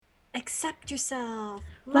Accept yourself.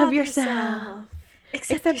 Love yourself.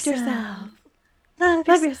 Accept yourself. Love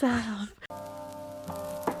Love yourself.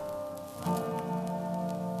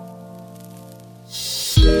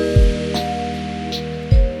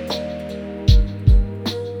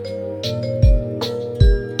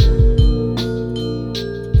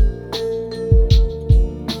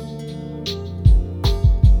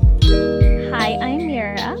 Hi, I'm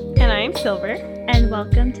Mira, And I'm Silver. and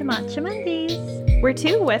welcome to Matcha Mondays. We're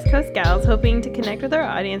two West Coast gals hoping to connect with our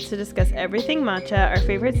audience to discuss everything matcha, our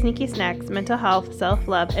favorite sneaky snacks, mental health,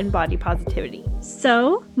 self-love, and body positivity.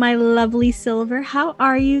 So, my lovely Silver, how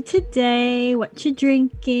are you today? What you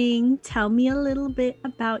drinking? Tell me a little bit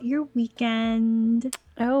about your weekend.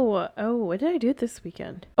 Oh, what did I do this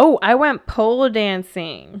weekend? Oh, I went pole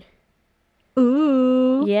dancing.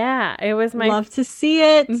 Ooh, Yeah, it was my love to see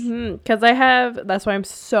it. because that's why I'm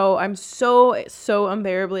so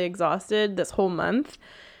unbearably exhausted this whole month,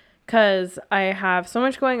 because I have so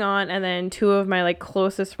much going on, and then two of my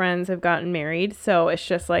closest friends have gotten married, so it's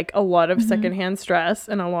just like a lot of secondhand stress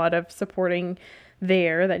and a lot of supporting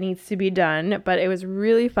there that needs to be done. But it was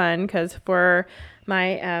really fun because for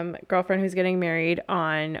my girlfriend who's getting married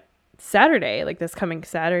on Saturday, like this coming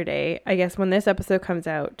Saturday, I guess when this episode comes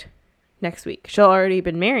out next week, she'll already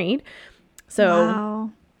been married. So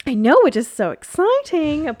Wow. I know, which is so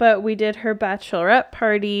exciting. But we did her bachelorette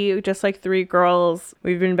party, just like 3 girls.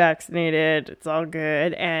 We've been vaccinated. It's all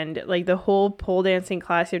good. And like the whole pole dancing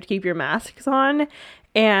class, you have to keep your masks on.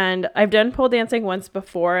 And I've done pole dancing once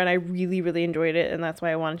before, and I really, really enjoyed it. And that's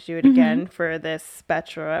why I wanted to do it again for this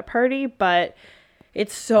bachelorette party. But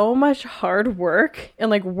it's so much hard work.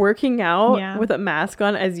 And like working out with a mask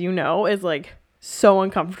on, as you know, is like so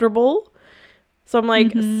uncomfortable. So I'm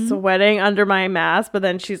like sweating under my mask, but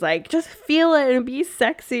then she's like, just feel it and be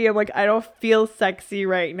sexy. I'm like, I don't feel sexy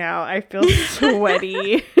right now. I feel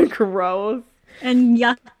sweaty, gross, And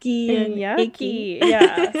yucky and yucky. icky.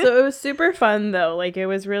 Yeah. So it was super fun though. Like it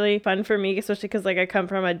was really fun for me, especially because like I come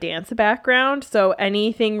from a dance background. So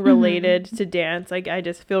anything related to dance, like I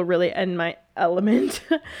just feel really in my element.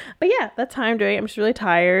 But yeah, that's how I'm doing. I'm just really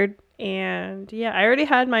tired. And yeah, I already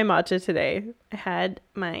had my matcha today. I had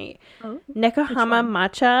my Nekohama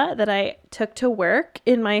matcha that I took to work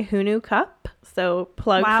in my Hunu cup. So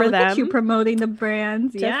plug for look them. at you promoting the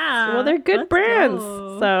brands. Yeah. Well, they're good Let's brands.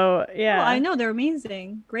 go. So yeah. Oh, I know, they're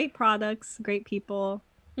amazing. Great products, great people.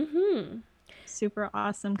 Super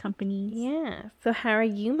awesome companies. Yeah. So how are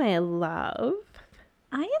you, my love?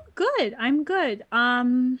 I am good. I'm good.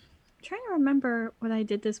 Trying to remember what I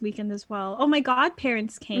did this weekend as well. Oh, my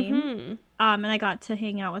godparents came. And I got to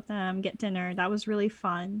hang out with them, get dinner. That was really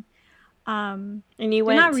fun. And you They're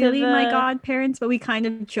went not to really my godparents, but we kind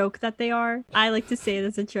of joke that they are. I like to say it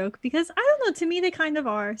as a joke because I don't know, to me they kind of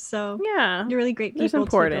are. So yeah, they're really great that's people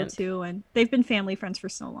important. to go to, and they've been family friends for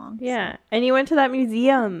so long. Yeah. So. And you went to that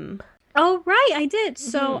museum. Oh, right, I did.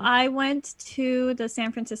 So I went to the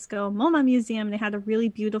San Francisco MoMA Museum. They had a really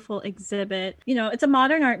beautiful exhibit. You know, it's a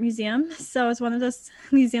modern art museum. So it's one of those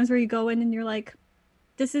museums where you go in and you're like,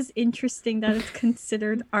 this is interesting that it's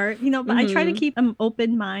considered art, you know, but I try to keep an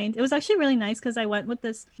open mind. It was actually really nice because I went with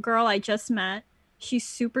this girl I just met. She's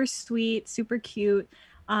super sweet, super cute.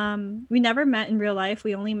 We never met in real life.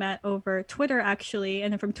 We only met over Twitter, actually.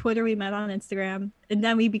 And then from Twitter, we met on Instagram. And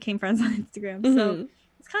then we became friends on Instagram. So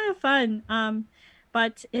it's kind of fun.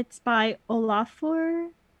 But it's by Olafur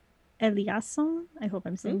Eliasson. I hope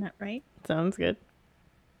I'm saying that right. Sounds good.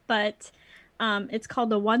 But it's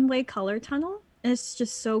called the One-Way Color Tunnel. And it's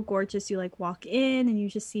just so gorgeous. You like walk in and you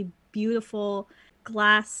just see beautiful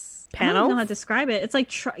glass panels. I don't know how to describe it. It's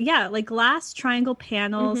like like glass triangle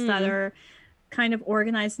panels that are kind of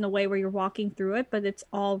organized in a way where you're walking through it, but it's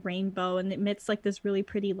all rainbow and it emits like this really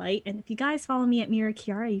pretty light. And if you guys follow me at Mira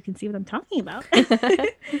Chiara, you can see what I'm talking about.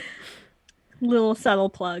 Little subtle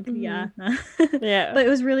plug. Yeah. Yeah. But it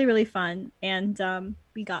was really, really fun. And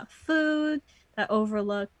we got food that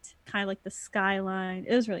overlooked kind of like the skyline.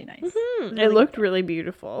 It was really nice. It looked really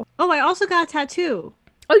beautiful. Oh, I also got a tattoo.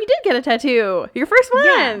 Oh, you did get a tattoo. Your first one.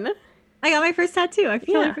 Yeah. I got my first tattoo. I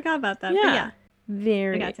totally forgot about that. Yeah. But yeah.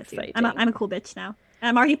 Very exciting. I'm a cool bitch now.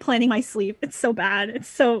 I'm already planning my sleep. It's so bad. It's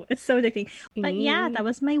so addicting. But yeah, that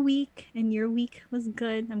was my week, and your week was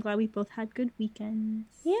good. I'm glad we both had good weekends.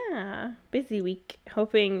 Yeah, busy week.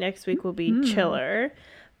 Hoping next week will be chiller.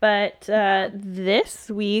 But this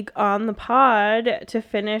week on the pod, to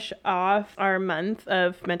finish off our month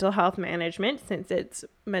of mental health management, since it's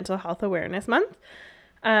Mental Health Awareness Month,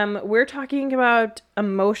 we're talking about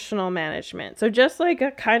emotional management. So just like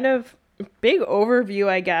a kind of big overview,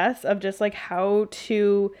 I guess, of just like how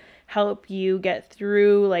to help you get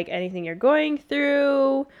through like anything you're going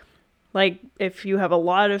through, Like if you have a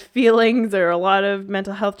lot of feelings or a lot of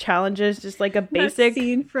mental health challenges, just like a basic that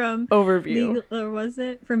scene from overview. or was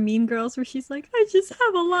it from Mean Girls where she's like, I just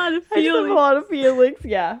have a lot of I just have a feelings. lot of feelings.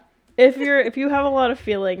 Yeah. If you have a lot of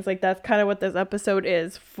feelings, like that's kind of what this episode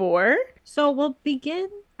is for. So we'll begin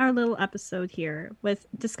our little episode here with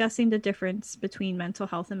discussing the difference between mental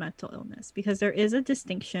health and mental illness, because there is a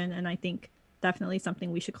distinction, and I think definitely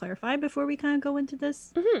something we should clarify before we kind of go into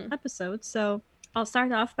this episode. So I'll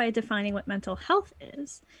start off by defining what mental health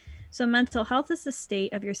is. So mental health is the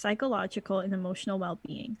state of your psychological and emotional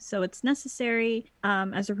well-being. So it's necessary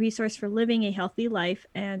as a resource for living a healthy life,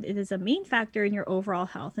 and it is a main factor in your overall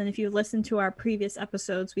health. And if you listen to our previous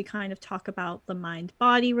episodes, we kind of talk about the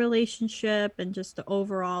mind-body relationship and just the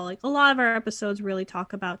overall, like a lot of our episodes really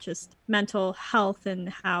talk about just mental health and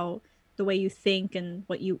how the way you think and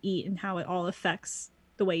what you eat and how it all affects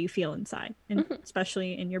the way you feel inside, and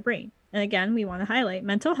especially in your brain. And again, we want to highlight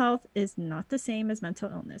mental health is not the same as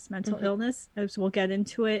mental illness. Mental illness, as we'll get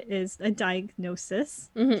into it, is a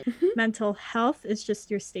diagnosis. Mental health is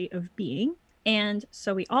just your state of being. And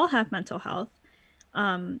so we all have mental health.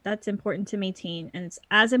 That's important to maintain. And it's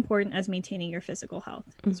as important as maintaining your physical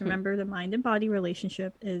health. Because remember, the mind and body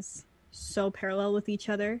relationship is so parallel with each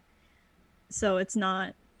other. So it's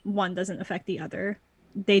not, one doesn't affect the other.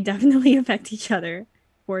 They definitely affect each other,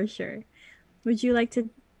 for sure. Would you like to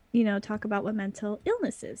talk about what mental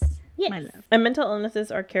illness is? Yes. My love. And mental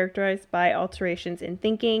illnesses are characterized by alterations in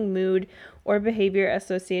thinking, mood, or behavior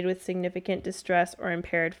associated with significant distress or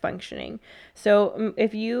impaired functioning. So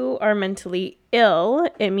if you are mentally ill,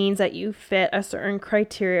 it means that you fit a certain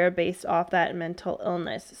criteria based off that mental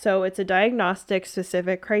illness. So it's a diagnostic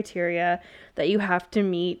specific criteria that you have to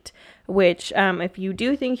meet, which if you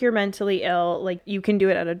do think you're mentally ill, like you can do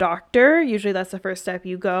it at a doctor. Usually that's the first step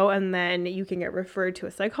you go, and then you can get referred to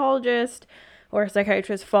a psychologist or a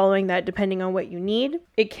psychiatrist following that, depending on what you need.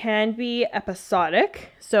 It can be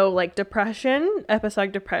episodic. So like depression,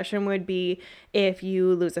 episodic depression would be if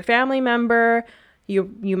you lose a family member,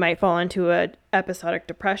 you might fall into a episodic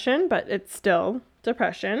depression, but it's still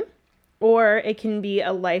depression. Or it can be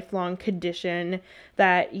a lifelong condition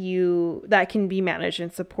that can be managed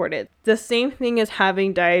and supported. The same thing as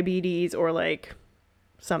having diabetes or like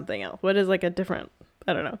something else. What is like a different,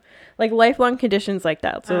 I don't know, like lifelong conditions like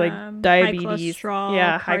that. So like diabetes,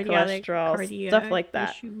 high cholesterol, cardiac, stuff like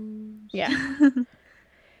that. Issues. Yeah.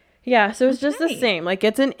 Yeah. So it's just the same. Like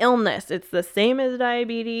it's an illness. It's the same as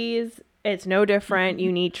diabetes. It's no different.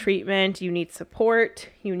 You need treatment. You need support.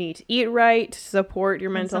 You need to eat right to support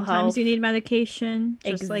your mental health. Sometimes you need medication,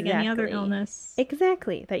 just like any other illness.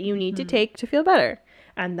 Exactly. That you need to take to feel better.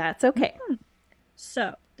 And that's okay.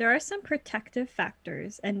 So there are some protective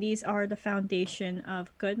factors, and these are the foundation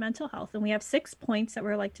of good mental health. And we have 6 points that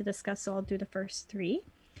we'd like to discuss, so I'll do the first 3.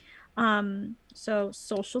 So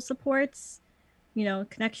social supports,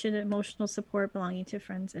 connection, emotional support, belonging to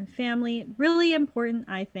friends and family. Really important,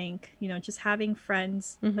 I think, just having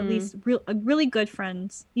friends, at least really good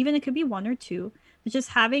friends, even it could be 1 or 2, but just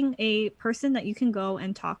having a person that you can go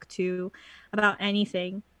and talk to about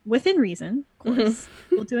anything within reason, of course.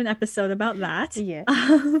 We'll do an episode about that. Yeah.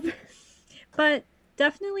 But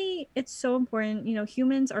definitely it's so important.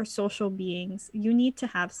 Humans are social beings. You need to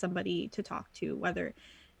have somebody to talk to, whether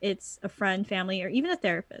it's a friend, family, or even a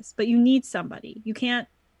therapist, but you need somebody. You can't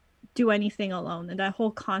do anything alone. And that whole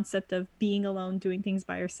concept of being alone, doing things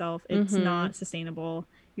by yourself, it's not sustainable.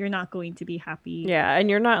 You're not going to be happy. Yeah, and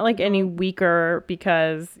you're not like any weaker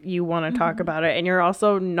because you want to talk about it. And you're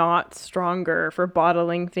also not stronger for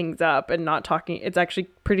bottling things up and not talking. It's actually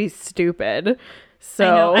pretty stupid. So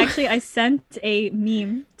I know. Actually, I sent a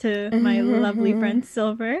meme to my lovely friend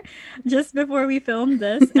Silver just before we filmed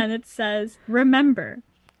this. And it says, remember,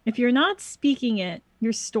 if you're not speaking it,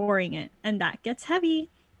 you're storing it. And that gets heavy.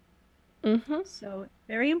 So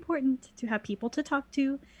very important to have people to talk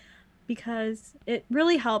to, because it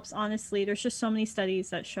really helps. Honestly, there's just so many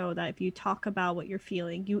studies that show that if you talk about what you're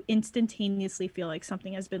feeling, you instantaneously feel like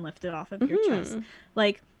something has been lifted off of your chest.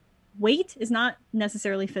 Like weight is not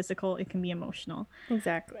necessarily physical, it can be emotional.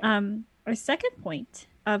 Exactly. Our second point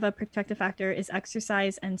of a protective factor is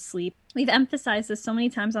exercise and sleep. We've emphasized this so many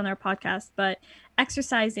times on our podcast, but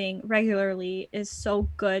exercising regularly is so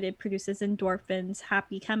good. It produces endorphins,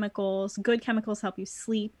 happy chemicals. Good chemicals help you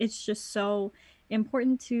sleep. It's just so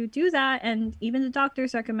important to do that. And even the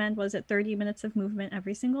doctors recommend, 30 minutes of movement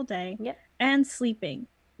every single day. Yep. And sleeping.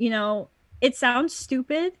 It sounds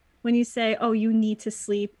stupid when you say, oh, you need to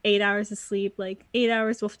sleep 8 hours of sleep, like 8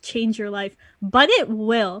 hours will change your life, but it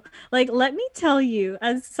will. Like, let me tell you,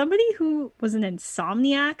 as somebody who was an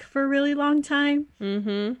insomniac for a really long time,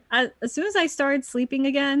 as soon as I started sleeping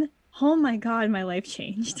again, oh my God, my life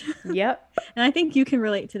changed. Yep. And I think you can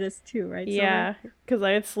relate to this too, right? Yeah, because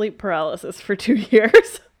I had sleep paralysis for 2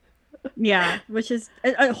 years. Yeah, which is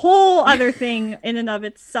a whole other thing in and of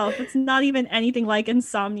itself. It's not even anything like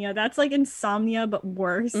insomnia. That's like insomnia, but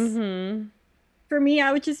worse. Mm-hmm. For me,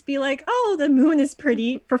 I would just be like, oh, the moon is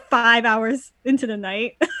pretty for 5 hours into the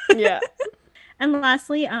night. Yeah. And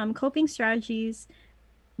lastly, coping strategies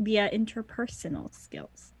via interpersonal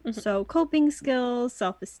skills. Mm-hmm. So coping skills,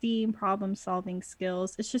 self-esteem, problem-solving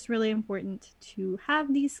skills. It's just really important to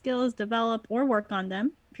have these skills, develop or work on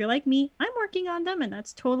them. If you're like me, I'm working on them, and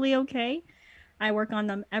that's totally okay. I work on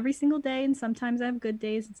them every single day, and sometimes I have good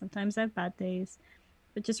days and sometimes I have bad days.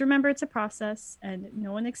 But just remember, it's a process, and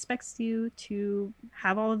no one expects you to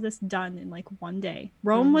have all of this done in like one day.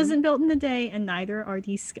 Rome wasn't built in a day, and neither are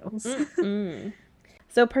these skills.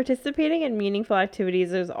 So participating in meaningful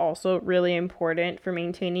activities is also really important for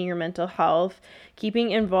maintaining your mental health.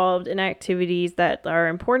 Keeping involved in activities that are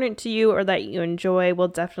important to you or that you enjoy will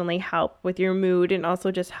definitely help with your mood and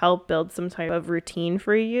also just help build some type of routine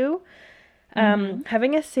for you.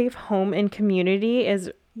 Having a safe home and community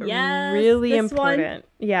is really important.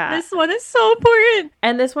 Yeah. This one is so important.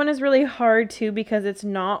 And this one is really hard too because it's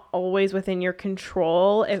not always within your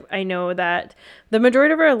control. I know that the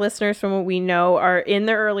majority of our listeners, from what we know, are in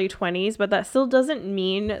their early 20s, but that still doesn't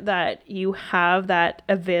mean that you have that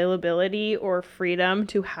availability or freedom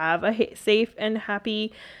to have a safe and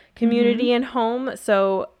happy community and home.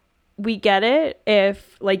 So we get it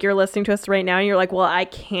if like you're listening to us right now and you're like, well, I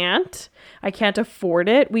can't afford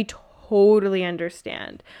it. We totally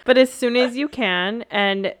understand. But as soon as you can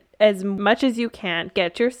and as much as you can,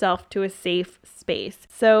 get yourself to a safe space.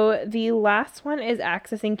 So the last one is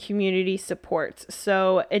accessing community supports.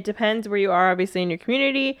 So it depends where you are, obviously, in your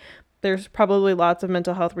community. There's probably lots of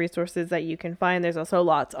mental health resources that you can find. There's also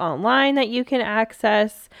lots online that you can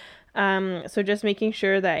access. So just making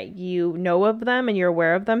sure that you know of them and you're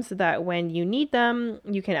aware of them so that when you need them,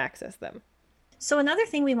 you can access them. So another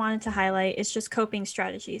thing we wanted to highlight is just coping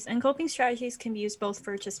strategies. And coping strategies can be used both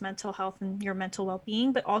for just mental health and your mental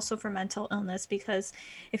well-being, but also for mental illness. Because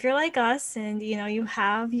if you're like us and, you know, you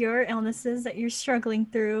have your illnesses that you're struggling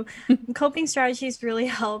through, coping strategies really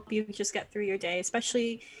help you just get through your day,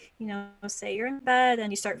 especially, you know, say you're in bed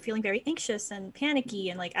and you start feeling very anxious and panicky.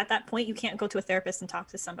 And like at that point, you can't go to a therapist and talk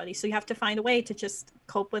to somebody. So you have to find a way to just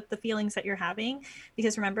cope with the feelings that you're having.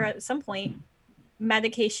 Because remember, at some point,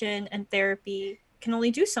 medication and therapy can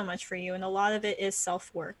only do so much for you, and a lot of it is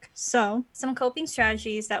self-work. So some coping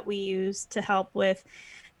strategies that we use to help with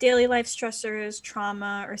daily life stressors,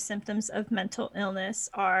 trauma, or symptoms of mental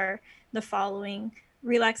illness are the following: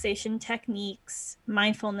 relaxation techniques,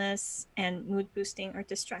 mindfulness, and mood boosting or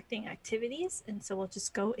distracting activities. And so we'll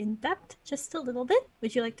just go in depth just a little bit.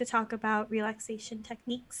 Would you like to talk about relaxation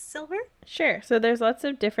techniques, Silver? Sure. So there's lots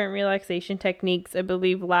of different relaxation techniques. I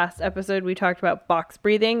believe last episode we talked about box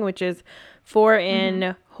breathing, which is 4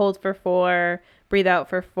 in, hold for 4, breathe out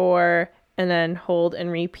for 4, and then hold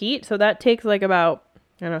and repeat. So that takes like about,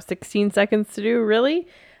 16 seconds to do, really.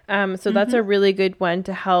 So that's a really good one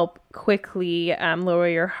to help quickly lower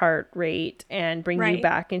your heart rate and bring you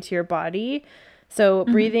back into your body. So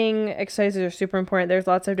breathing exercises are super important. There's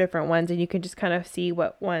lots of different ones, and you can just kind of see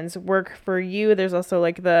what ones work for you. There's also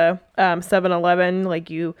like the 7-Eleven, like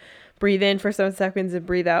you breathe in for 7 seconds and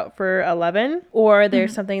breathe out for 11. Or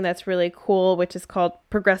there's something that's really cool, which is called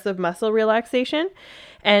progressive muscle relaxation.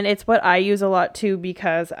 And it's what I use a lot too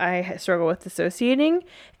because I struggle with dissociating.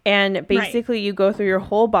 And basically you go through your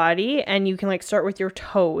whole body and you can like start with your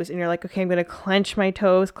toes and you're like, okay, I'm going to clench my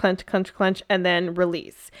toes, clench, and then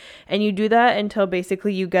release. And you do that until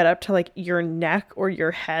basically you get up to like your neck or your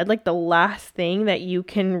head, like the last thing that you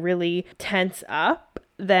can really tense up,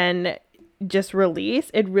 then just release.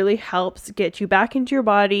 It really helps get you back into your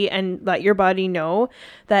body and let your body know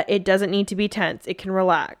that it doesn't need to be tense. It can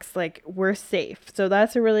relax. Like we're safe. So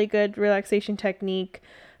that's a really good relaxation technique.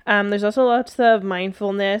 There's also lots of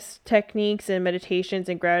mindfulness techniques and meditations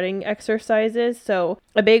and grounding exercises. So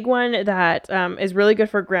a big one that is really good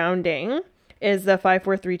for grounding is the 5,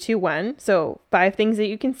 4, 3, 2, 1. So 5 things that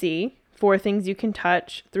you can see, 4 things you can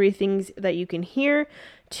touch, 3 things that you can hear,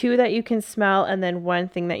 2 that you can smell, and then 1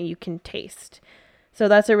 thing that you can taste. So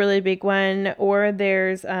that's a really big one. Or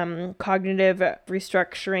there's cognitive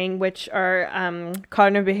restructuring, which are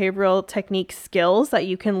cognitive behavioral technique skills that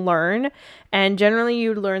you can learn. And generally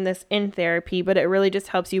you learn this in therapy, but it really just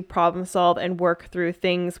helps you problem solve and work through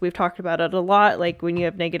things. We've talked about it a lot. Like when you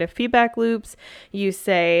have negative feedback loops, you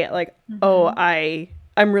say like, oh, I'm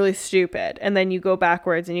really stupid. And then you go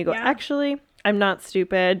backwards and you go, actually, I'm not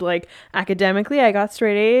stupid. Like academically, I got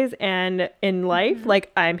straight A's, and in life,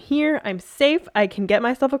 like I'm here, I'm safe, I can get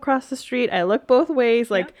myself across the street. I look both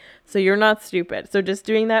ways. Like, so you're not stupid. So just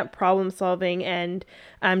doing that problem solving and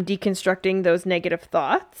deconstructing those negative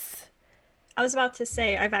thoughts. I was about to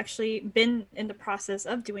say, I've actually been in the process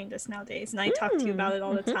of doing this nowadays, and I talk to you about it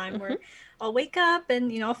all the time, where I'll wake up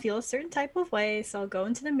and, I'll feel a certain type of way, so I'll go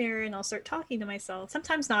into the mirror and I'll start talking to myself.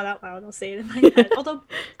 Sometimes not out loud, I'll say it in my head, although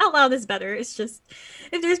out loud is better. It's just,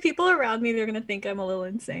 if there's people around me, they're going to think I'm a little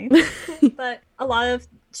insane. But a lot of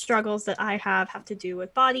struggles that I have to do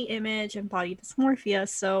with body image and body dysmorphia,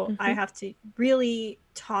 so I have to really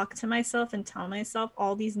talk to myself and tell myself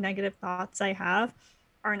all these negative thoughts I have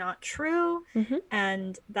are not true,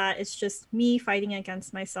 and that it's just me fighting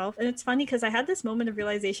against myself. And it's funny because I had this moment of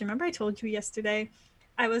realization. Remember I told you yesterday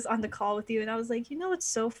I was on the call with you and I was like, what's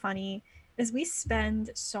so funny is we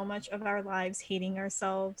spend so much of our lives hating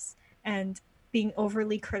ourselves and being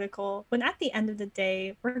overly critical, when at the end of the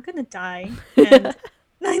day we're gonna die. And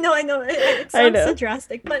I know it sounds so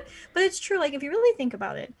drastic, but it's true. Like, if you really think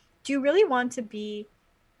about it, do you really want to be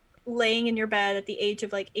laying in your bed at the age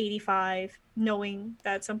of like 85, knowing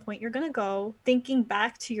that at some point you're gonna go, thinking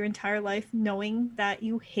back to your entire life, knowing that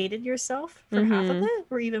you hated yourself for half of it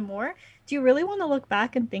or even more? Do you really want to look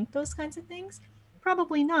back and think those kinds of things?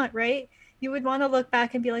 Probably not, right? You would want to look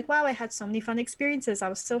back and be like, wow, I had so many fun experiences, I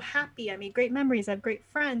was so happy, I made great memories, I have great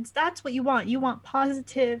friends. That's what you want. You want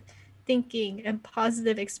positive thinking and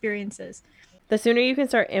positive experiences. The sooner you can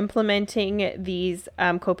start implementing these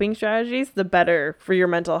coping strategies, the better for your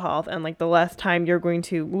mental health, and like the less time you're going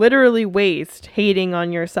to literally waste hating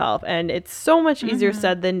on yourself. And it's so much easier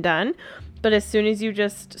said than done. But as soon as you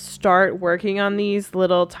just start working on these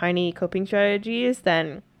little tiny coping strategies,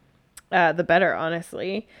 then the better,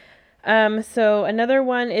 honestly. So another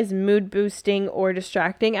one is mood boosting or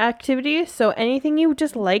distracting activities. So anything you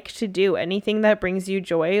just like to do, anything that brings you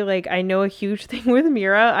joy. Like, I know a huge thing with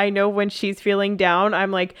Mira. I know when she's feeling down, I'm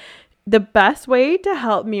like, the best way to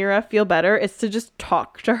help Mira feel better is to just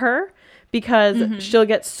talk to her, because she'll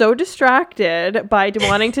get so distracted by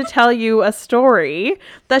wanting to tell you a story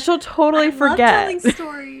that she'll totally forget. Love telling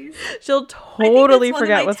stories. She'll totally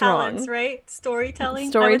forget what's talents, wrong. Right? Storytelling.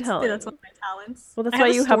 Storytelling. That's one of my talents. Well, that's why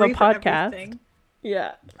you have a podcast.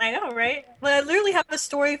 Yeah. I know, right? Well, I literally have a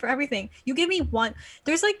story for everything. You give me one.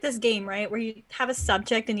 There's like this game, right, where you have a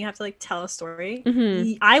subject and you have to like tell a story.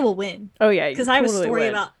 I will win. Oh yeah, because I have a story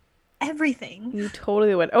about everything. You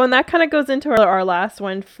totally would. Oh, and that kind of goes into our last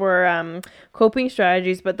one for coping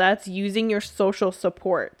strategies, but that's using your social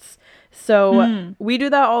supports. So we do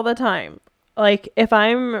that all the time. Like, if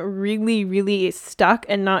I'm really, really stuck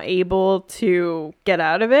and not able to get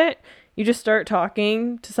out of it, you just start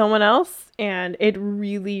talking to someone else, and it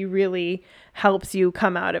really, really helps you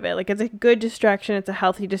come out of it. Like, it's a good distraction. It's a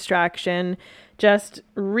healthy distraction. Just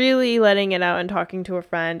really letting it out and talking to a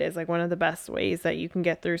friend is like one of the best ways that you can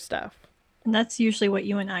get through stuff. And that's usually what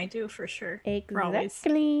you and I do, for sure. Exactly. We're always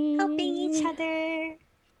helping each other.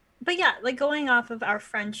 But yeah, like going off of our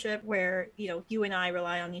friendship where, you and I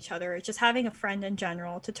rely on each other, just having a friend in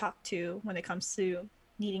general to talk to when it comes to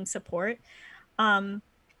needing support. Part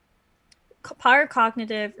of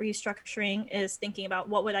cognitive restructuring is thinking about,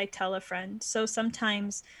 what would I tell a friend? So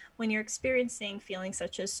sometimes when you're experiencing feelings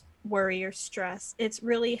such as worry or stress, it's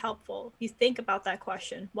really helpful. You think about that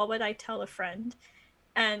question, what would I tell a friend?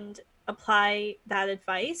 And apply that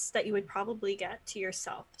advice that you would probably get to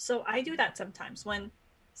yourself. So I do that sometimes when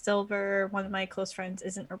Silver, one of my close friends,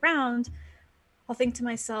 isn't around. I'll think to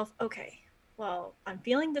myself, okay, well, I'm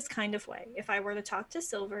feeling this kind of way. If I were to talk to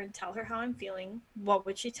Silver and tell her how I'm feeling, what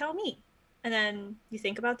would she tell me? And then you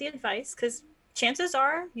think about the advice, because chances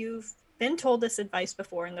are you've been told this advice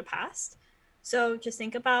before in the past. So just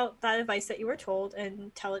think about that advice that you were told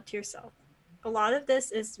and tell it to yourself. A lot of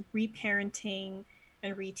this is reparenting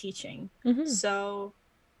and reteaching. So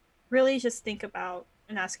really just think about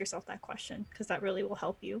and ask yourself that question, because that really will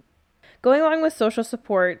help you. Going along with social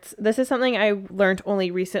supports, this is something I learned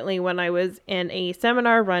only recently when I was in a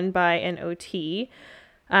seminar run by an OT,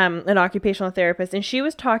 an occupational therapist, and she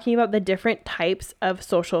was talking about the different types of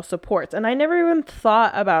social supports. And I never even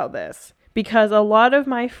thought about this, because a lot of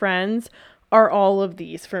my friends are all of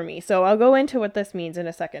these for me. So I'll go into what this means in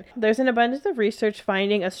a second. There's an abundance of research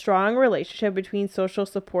finding a strong relationship between social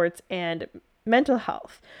supports and mental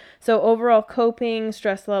health. So overall coping,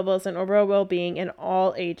 stress levels, and overall well-being in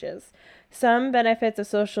all ages. Some benefits of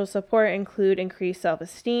social support include increased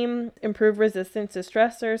self-esteem, improved resistance to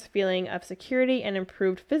stressors, feeling of security, and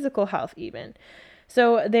improved physical health even.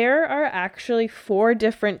 So there are actually 4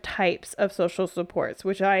 different types of social supports,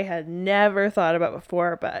 which I had never thought about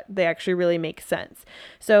before, but they actually really make sense.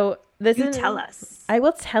 So this You is, tell us. I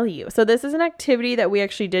will tell you. So this is an activity that we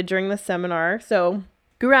actually did during the seminar. So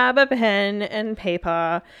grab a pen and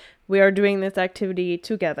paper. We are doing this activity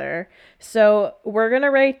together. So we're going to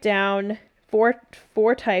write down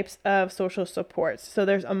four types of social supports. So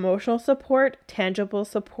there's emotional support, tangible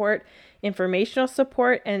support, informational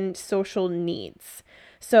support, and social needs.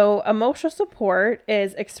 So emotional support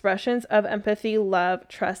is expressions of empathy, love,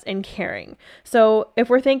 trust, and caring. So if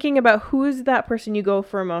we're thinking about who's that person you go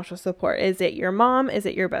for emotional support, is it your mom? Is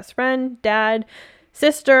it your best friend, dad,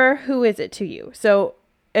 sister? Who is it to you? So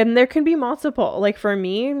and there can be multiple. Like for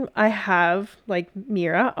me, I have like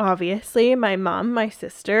Mira, obviously, my mom, my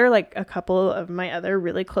sister, like a couple of my other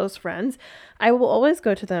really close friends. I will always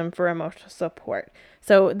go to them for emotional support.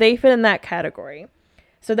 So they fit in that category.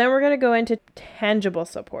 So then we're going to go into tangible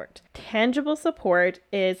support. Tangible support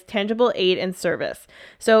is tangible aid and service.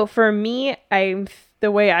 So for me,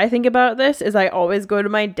 the way I think about this is I always go to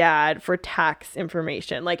my dad for tax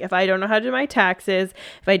information. Like if I don't know how to do my taxes,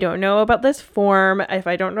 if I don't know about this form, if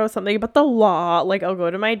I don't know something about the law, like I'll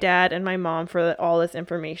go to my dad and my mom for all this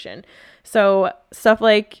information. So stuff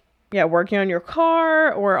like working on your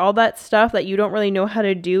car or all that stuff that you don't really know how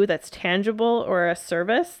to do that's tangible or a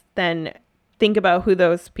service, then think about who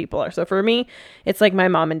those people are. So for me, it's like my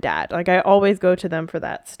mom and dad. Like I always go to them for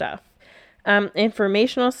that stuff.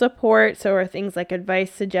 Informational support, so are things like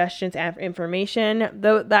advice, suggestions, and information,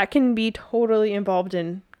 though that can be totally involved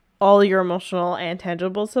in all your emotional and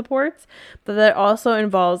tangible supports, but that also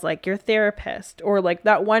involves like your therapist or like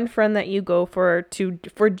that one friend that you go for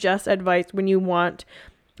just advice when you want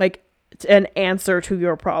like an answer to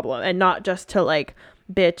your problem and not just to like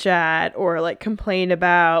bitch at or like complain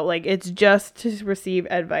about, like it's just to receive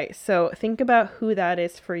advice. So think about who that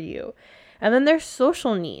is for you. And then there's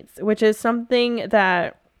social needs, which is something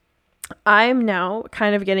that I'm now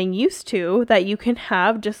kind of getting used to, that you can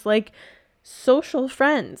have just like social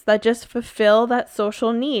friends that just fulfill that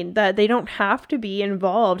social need, that they don't have to be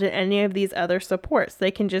involved in any of these other supports. They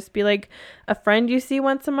can just be like a friend you see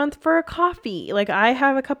once a month for a coffee. Like I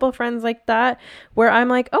have a couple of friends like that where I'm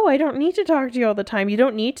like, oh, I don't need to talk to you all the time. You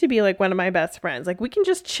don't need to be like one of my best friends. Like we can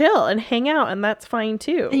just chill and hang out, and that's fine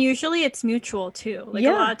too. And usually it's mutual too. Like a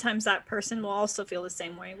lot of times that person will also feel the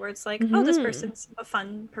same way, where it's like, oh, this person's a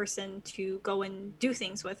fun person to go and do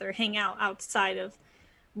things with or hang out outside of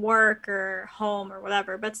work or home or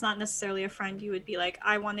whatever, but it's not necessarily a friend you would be like,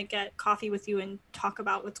 I want to get coffee with you and talk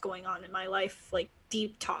about what's going on in my life, like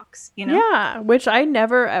deep talks, you know? Yeah, which I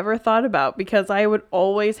never ever thought about, because I would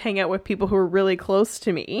always hang out with people who were really close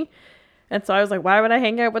to me. And so I was like, why would I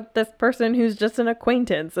hang out with this person who's just an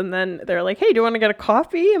acquaintance? And then they're like, hey, do you want to get a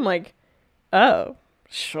coffee? I'm like, oh,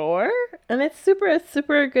 sure. And it's super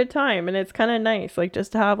a good time, and it's kind of nice, like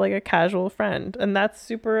just to have like a casual friend, and that's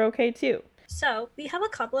super okay too. So we have a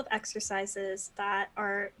couple of exercises that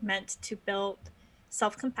are meant to build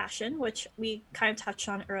self-compassion, which we kind of touched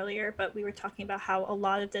on earlier, but we were talking about how a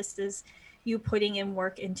lot of this is you putting in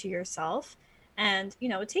work into yourself. And, you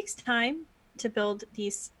know, it takes time to build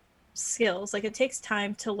these skills. Like it takes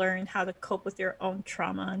time to learn how to cope with your own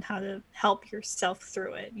trauma and how to help yourself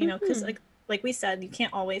through it, you know, because like we said, you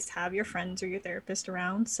can't always have your friends or your therapist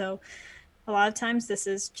around. So a lot of times this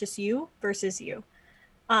is just you versus you.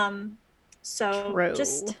 So True.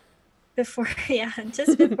 just before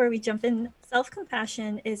we jump in,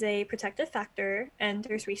 self-compassion is a protective factor, and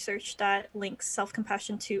there's research that links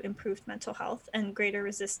self-compassion to improved mental health and greater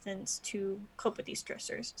resistance to cope with these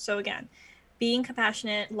stressors. So again, being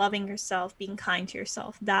compassionate, loving yourself, being kind to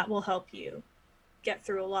yourself, that will help you get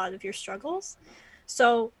through a lot of your struggles.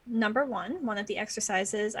 So number one of the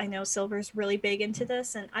exercises, I know Silver's really big into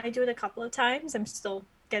this, and I do it a couple of times. I'm still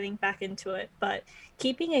getting back into it, but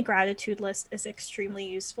keeping a gratitude list is extremely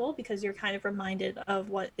useful because you're kind of reminded of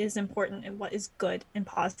what is important and what is good and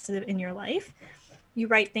positive in your life. You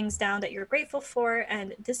write things down that you're grateful for,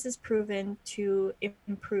 and this is proven to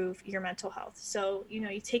improve your mental health. So, you know,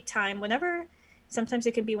 you take time whenever, sometimes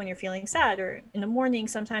it can be when you're feeling sad or in the morning.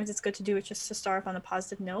 Sometimes it's good to do it just to start off on a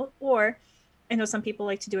positive note, or I know some people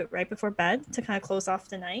like to do it right before bed to kind of close off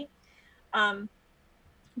the night.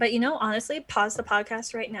 But, you know, honestly, pause the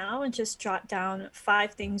podcast right now and just jot down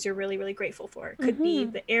 5 things you're really, really grateful for. It could be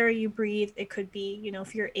the air you breathe. It could be, you know,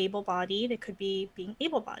 if you're able-bodied, it could be being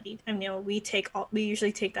able-bodied. I mean, you know, we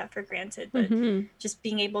usually take that for granted, but just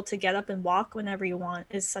being able to get up and walk whenever you want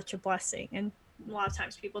is such a blessing. And a lot of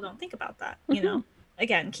times people don't think about that, you know,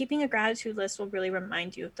 again, keeping a gratitude list will really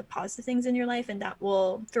remind you of the positive things in your life, and that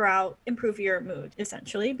will throughout improve your mood,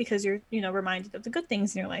 essentially, because you're, reminded of the good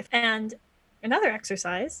things in your life. And another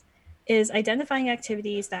exercise is identifying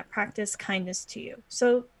activities that practice kindness to you.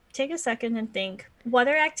 So take a second and think, what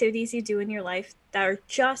are activities you do in your life that are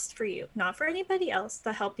just for you, not for anybody else,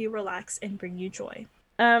 that help you relax and bring you joy?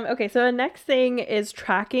 Okay, so the next thing is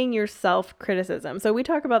tracking your self-criticism. So we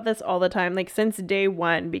talk about this all the time, like since day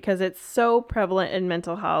one, because it's so prevalent in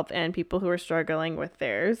mental health and people who are struggling with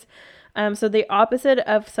theirs. So the opposite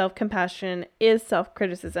of self-compassion is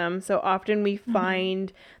self-criticism. So often we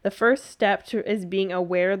find the first step is being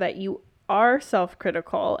aware that you are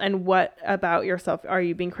self-critical, and what about yourself are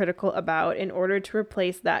you being critical about, in order to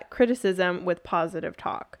replace that criticism with positive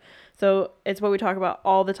talk. So it's what we talk about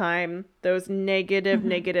all the time, those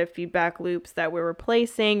negative feedback loops that we're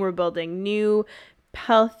replacing. We're building new,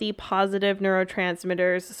 healthy, positive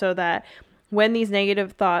neurotransmitters so that when these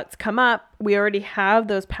negative thoughts come up, we already have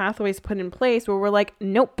those pathways put in place where we're like,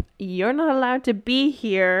 nope, you're not allowed to be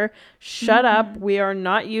here. Shut up. We are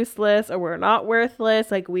not useless, or we're not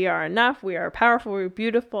worthless. Like, we are enough. We are powerful. We're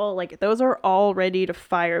beautiful. Like, those are all ready to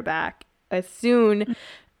fire back as soon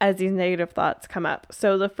as these negative thoughts come up.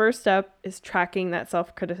 So the first step is tracking that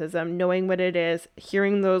self-criticism, knowing what it is,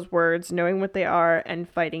 hearing those words, knowing what they are, and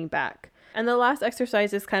fighting back. And the last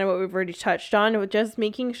exercise is kind of what we've already touched on, with just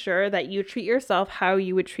making sure that you treat yourself how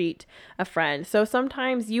you would treat a friend. So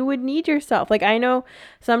sometimes you would need yourself. Like, I know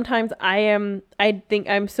sometimes I think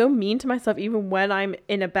I'm so mean to myself even when I'm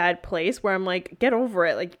in a bad place, where I'm like, get over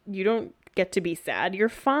it. Like, you don't get to be sad. You're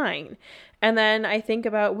fine. And then I think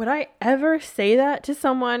about, would I ever say that to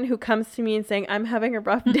someone who comes to me and saying, I'm having a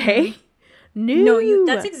rough day? No,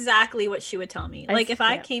 that's exactly what she would tell me. Like, if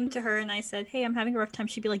I came to her and I said, hey, I'm having a rough time,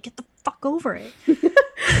 she'd be like, get the fuck over it.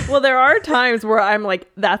 Well, there are times where I'm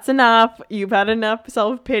like, that's enough. You've had enough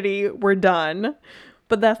self-pity. We're done.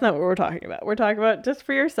 But that's not what we're talking about. We're talking about just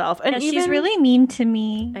for yourself. And she's really mean to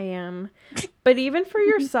me. I am. But even for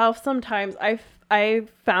yourself, sometimes I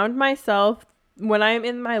found myself, when I'm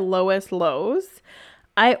in my lowest lows,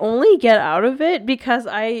 I only get out of it because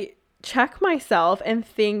I check myself and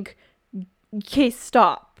think, okay,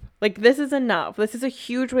 stop. Like, this is enough. This is a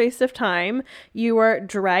huge waste of time. You are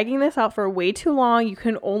dragging this out for way too long. You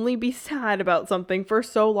can only be sad about something for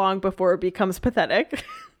so long before it becomes pathetic.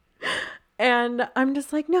 And I'm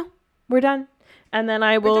just like, no, we're done. And then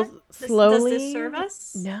I will slowly... Does this serve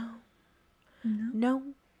us? No.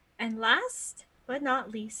 And last but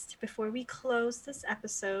not least, before we close this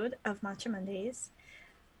episode of Matcha Mondays,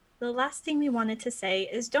 the last thing we wanted to say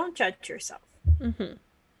is, don't judge yourself.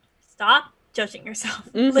 Stop judging yourself.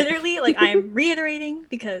 Literally, like, I'm reiterating,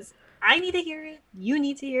 because I need to hear it, you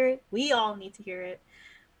need to hear it, we all need to hear it.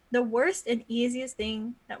 The worst and easiest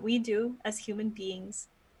thing that we do as human beings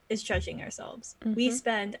is judging ourselves. We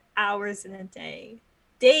spend hours in a day,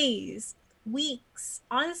 days, weeks.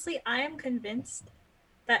 Honestly, I am convinced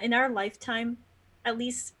that in our lifetime, at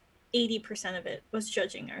least 80% of it was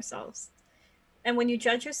judging ourselves. And when you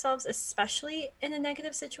judge yourselves, especially in a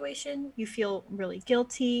negative situation, you feel really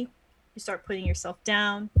guilty. You start putting yourself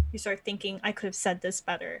down. You start thinking, I could have said this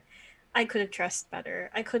better. I could have dressed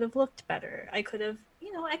better. I could have looked better. I could have,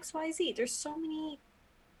 X, Y, Z. There's so many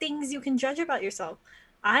things you can judge about yourself.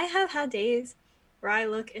 I have had days where I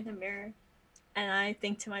look in the mirror and I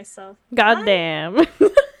think to myself, God damn.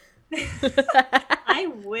 I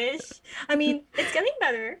wish. I mean, it's getting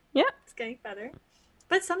better. Yeah. It's getting better.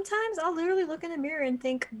 But sometimes I'll literally look in the mirror and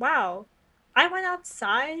think, wow, I went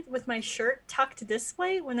outside with my shirt tucked this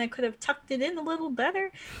way when I could have tucked it in a little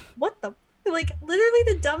better. What the? Like, literally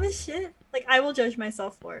the dumbest shit. Like, I will judge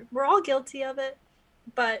myself for it. We're all guilty of it.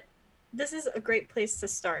 But this is a great place to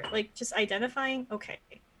start. Like, just identifying, okay,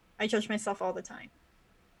 I judge myself all the time.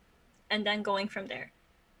 And then going from there.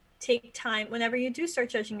 Take time. Whenever you do start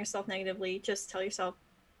judging yourself negatively, just tell yourself,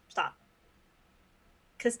 stop.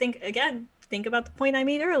 Because think about the point I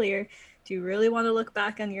made earlier. Do you really want to look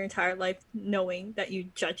back on your entire life knowing that you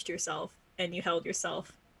judged yourself and you held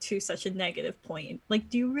yourself to such a negative point? Like,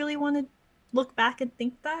 do you really want to look back and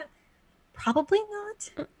think that? Probably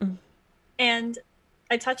not. And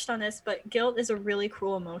I touched on this, but guilt is a really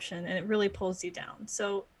cruel emotion and it really pulls you down.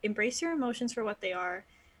 So embrace your emotions for what they are.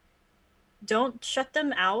 Don't shut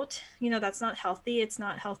them out. That's not healthy. It's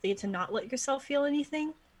not healthy to not let yourself feel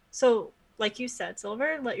anything. So, like you said,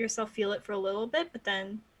 Silver, let yourself feel it for a little bit, but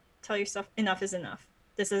then tell yourself enough is enough.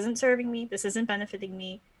 This isn't serving me. This isn't benefiting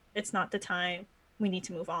me. It's not the time. We need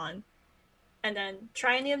to move on. And then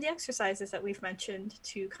try any of the exercises that we've mentioned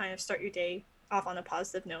to kind of start your day off on a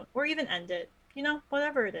positive note, or even end it,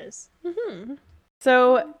 whatever it is.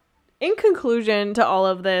 So in conclusion to all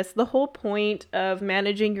of this, the whole point of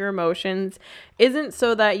managing your emotions isn't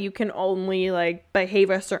so that you can only like behave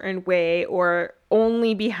a certain way or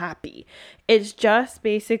only be happy. It just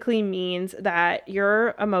basically means that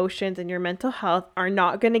your emotions and your mental health are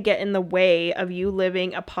not going to get in the way of you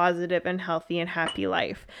living a positive and healthy and happy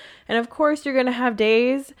life. And of course, you're going to have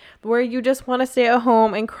days where you just want to stay at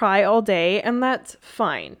home and cry all day, and that's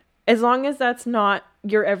fine. As long as that's not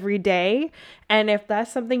your everyday, and if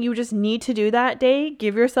that's something you just need to do that day,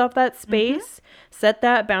 give yourself that space, set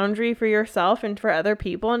that boundary for yourself and for other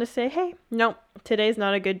people, and to say, hey, no, today's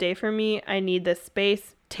not a good day for me. I need this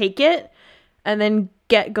space. Take it, and then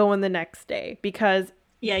get going the next day, because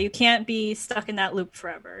yeah, you can't be stuck in that loop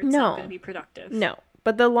forever. It's not going to be productive. No,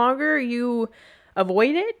 but the longer you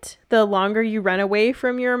avoid it, the longer you run away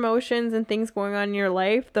from your emotions and things going on in your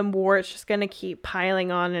life, the more it's just going to keep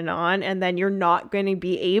piling on, and then you're not going to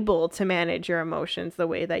be able to manage your emotions the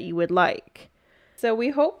way that you would like. So we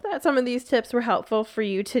hope that some of these tips were helpful for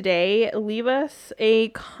you today. Leave us a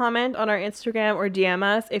comment on our Instagram or DM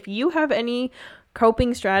us if you have any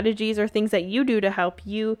coping strategies or things that you do to help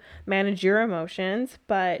you manage your emotions.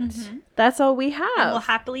 But that's all we have. And we'll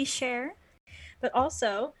happily share. But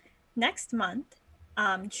also, next month,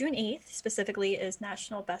 June 8th specifically is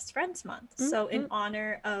National Best Friends Month. So in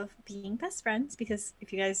honor of being best friends, because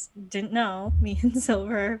if you guys didn't know, me and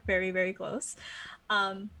Silver are very, very close.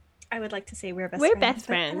 I would like to say we're best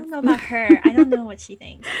friends. I don't know about her. I don't know what she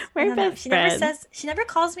thinks. We're best friends. She never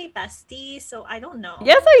calls me bestie, so I don't know.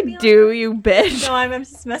 Yes, I do, you bitch. No, I'm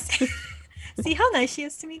just messing. See how nice she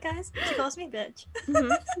is to me, guys? She calls me bitch.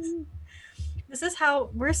 This is how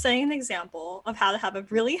we're setting an example of how to have a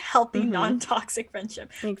really healthy, non-toxic friendship.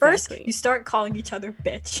 Exactly. First, you start calling each other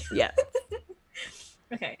bitch. Yeah.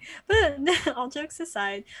 Okay, but all jokes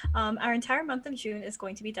aside, our entire month of June is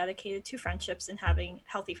going to be dedicated to friendships and having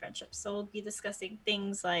healthy friendships. So we'll be discussing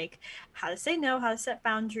things like how to say no, how to set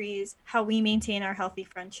boundaries, how we maintain our healthy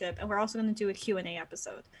friendship, and we're also going to do a Q&A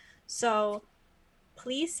episode. So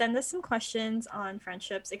please send us some questions on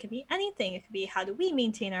friendships. It could be anything. It could be, how do we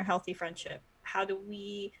maintain our healthy friendship? How do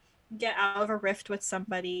we get out of a rift with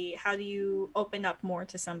somebody? How do you open up more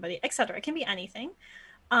to somebody, etc.? It can be anything.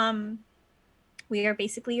 We are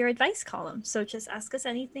basically your advice column. So just ask us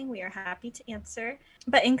anything. We are happy to answer.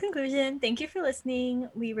 But in conclusion, thank you for listening.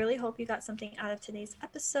 We really hope you got something out of today's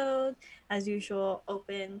episode. As usual,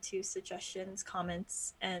 open to suggestions,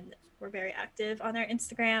 comments, and we're very active on our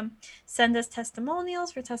Instagram. Send us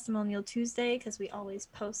testimonials for Testimonial Tuesday, because we always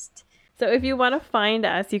post. So if you want to find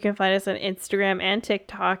us, you can find us on Instagram and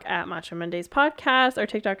TikTok at Matcha Mondays Podcast. Our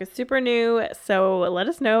TikTok is super new, so let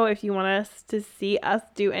us know if you want us to see us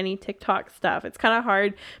do any TikTok stuff. It's kind of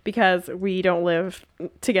hard because we don't live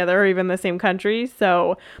together or even the same country,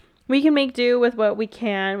 so we can make do with what we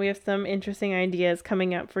can. We have some interesting ideas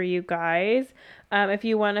coming up for you guys. If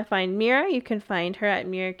you want to find Mira, you can find her at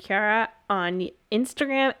Mira Chiara on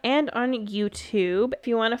Instagram and on YouTube. If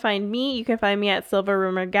you want to find me, you can find me at Silver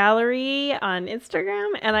Rumor Gallery on Instagram.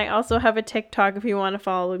 And I also have a TikTok if you want to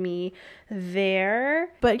follow me there.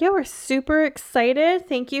 But yeah, we're super excited.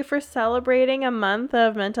 Thank you for celebrating a month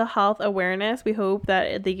of mental health awareness. We hope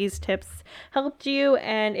that these tips helped you.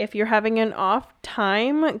 And if you're having an off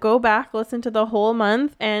time, go back, listen to the whole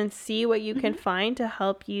month, and see what you can find to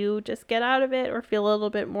help you just get out of it or feel a little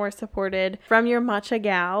bit more supported from your matcha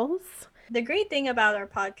gals. The great thing about our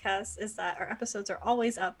podcast is that our episodes are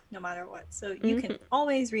always up no matter what. So you can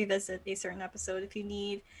always revisit a certain episode if you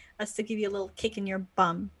need us to give you a little kick in your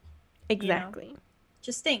bum. Exactly. You know?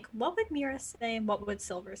 Just think, what would Mira say and what would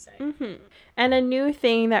Silver say? And a new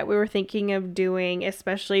thing that we were thinking of doing,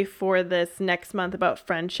 especially for this next month about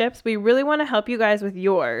friendships, we really want to help you guys with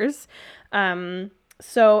yours.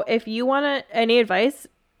 So if you want any advice,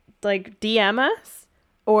 like DM us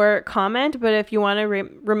or comment, but if you want to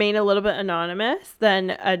remain a little bit anonymous,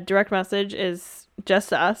 then a direct message is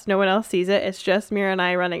just us. No one else sees it. It's just Mira and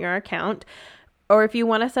I running our account. Or if you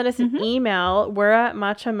want to send us an email, we're at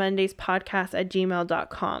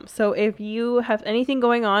matchamondays@gmail.com. So if you have anything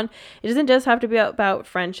going on, it doesn't just have to be about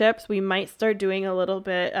friendships. We might start doing a little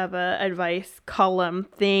bit of a advice column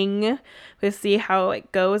thing. We'll see how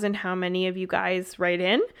it goes and how many of you guys write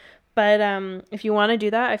in. But if you want to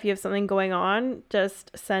do that, if you have something going on,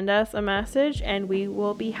 just send us a message and we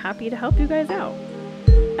will be happy to help you guys out.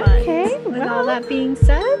 Okay, with all that being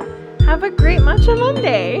said, have a great Matcha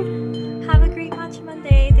Monday. Have a great Matcha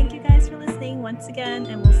Monday. Thank you guys for listening once again,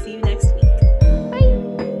 and we'll see you next week.